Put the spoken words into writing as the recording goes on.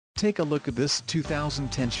Take a look at this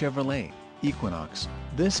 2010 Chevrolet Equinox.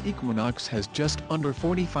 This Equinox has just under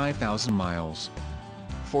 45,000 miles.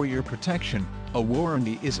 For your protection, a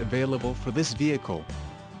warranty is available for this vehicle.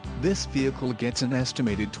 This vehicle gets an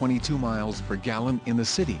estimated 22 miles per gallon in the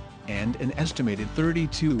city, and an estimated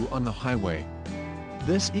 32 on the highway.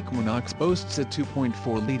 This Equinox boasts a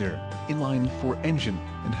 2.4-liter inline-4 engine,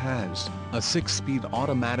 and has a 6-speed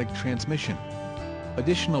automatic transmission.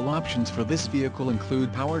 Additional options for this vehicle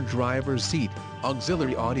include power driver's seat,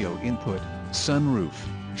 auxiliary audio input, sunroof,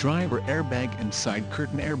 driver airbag and side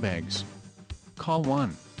curtain airbags. Call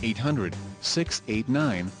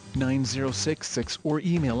 1-800-689-9066 or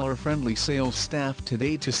email our friendly sales staff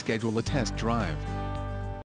today to schedule a test drive.